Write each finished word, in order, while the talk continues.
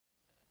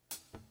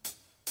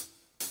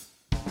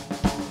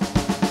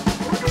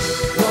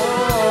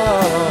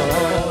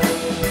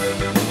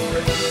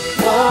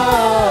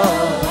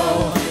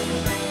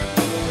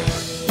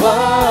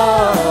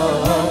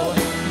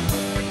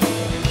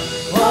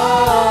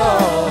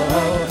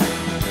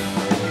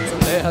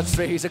Let's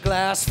raise a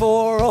glass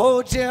for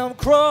old Jim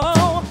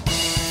Crow.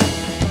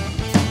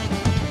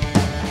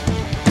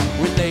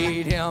 We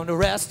laid him to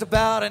rest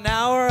about an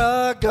hour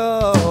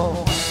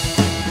ago.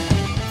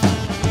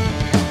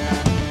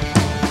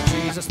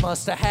 Jesus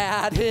must have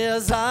had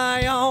his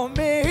eye on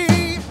me.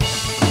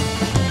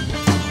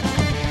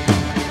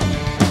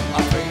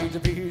 I prayed to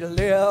be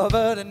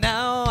delivered and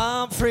now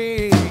I'm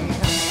free.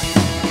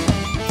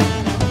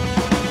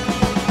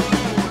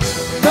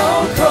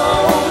 No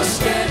crow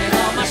standing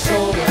on my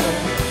shoulder.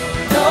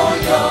 No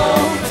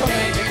yoke from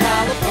Maine to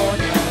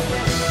California.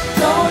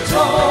 No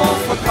toll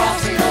for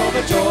crossing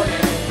over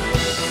Jordan.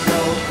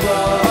 No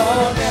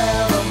crow,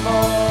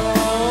 nevermore.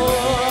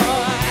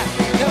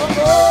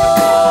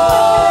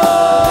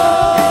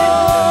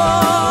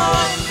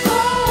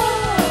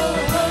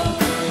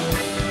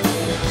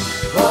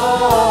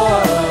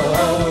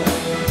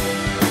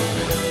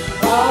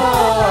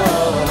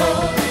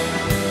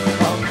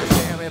 Uncle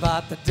Jimmy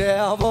bought the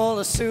devil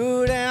a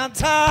suit and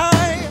tie.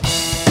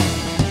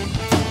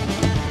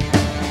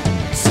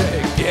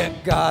 Say,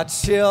 get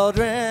God's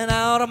children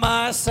out of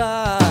my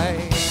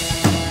sight.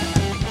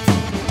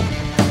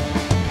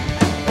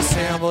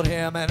 Assembled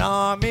him an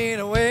army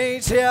to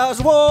wage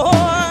his war.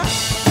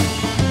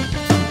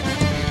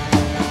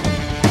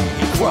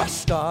 He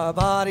crushed our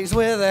bodies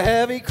with a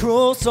heavy,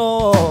 cruel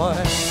sword.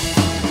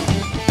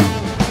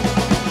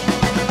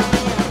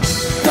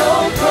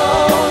 No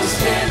crow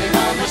standing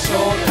on my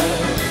shoulder.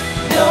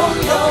 No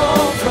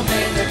loan from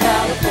Maine to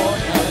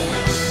California.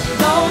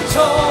 No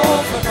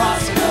toll for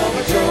crossing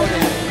over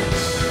Jordan.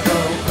 No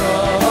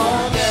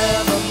crow,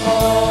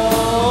 nevermore.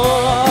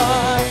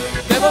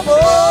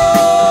 Nevermore.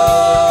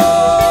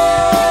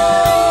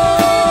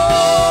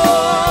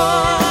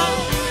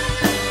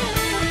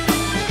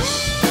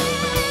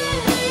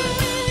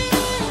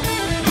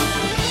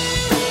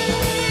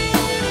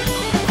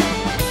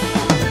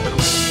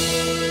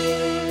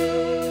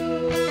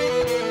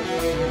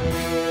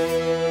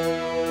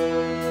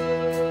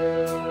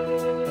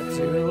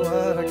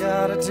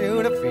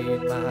 To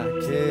feed my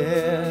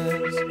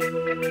kids.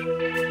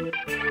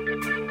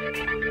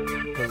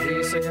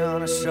 Police are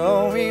gonna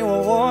show me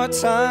what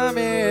wartime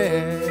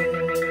is.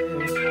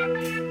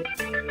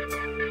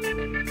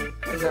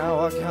 And now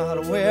I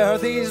gotta wear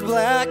these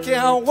black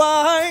and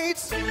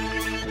whites.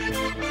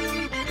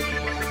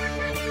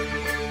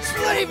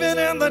 Slaving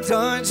in the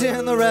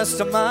dungeon the rest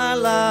of my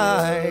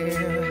life.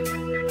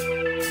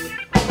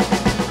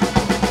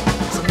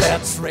 So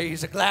let's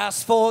raise a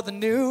glass for the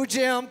new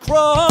Jim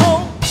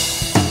Crow.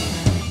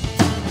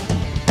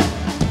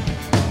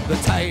 The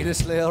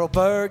tightest little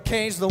bird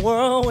cage the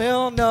world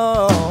will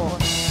know.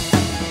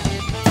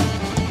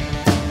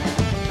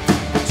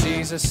 But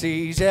Jesus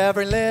sees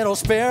every little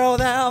sparrow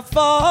that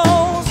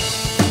falls.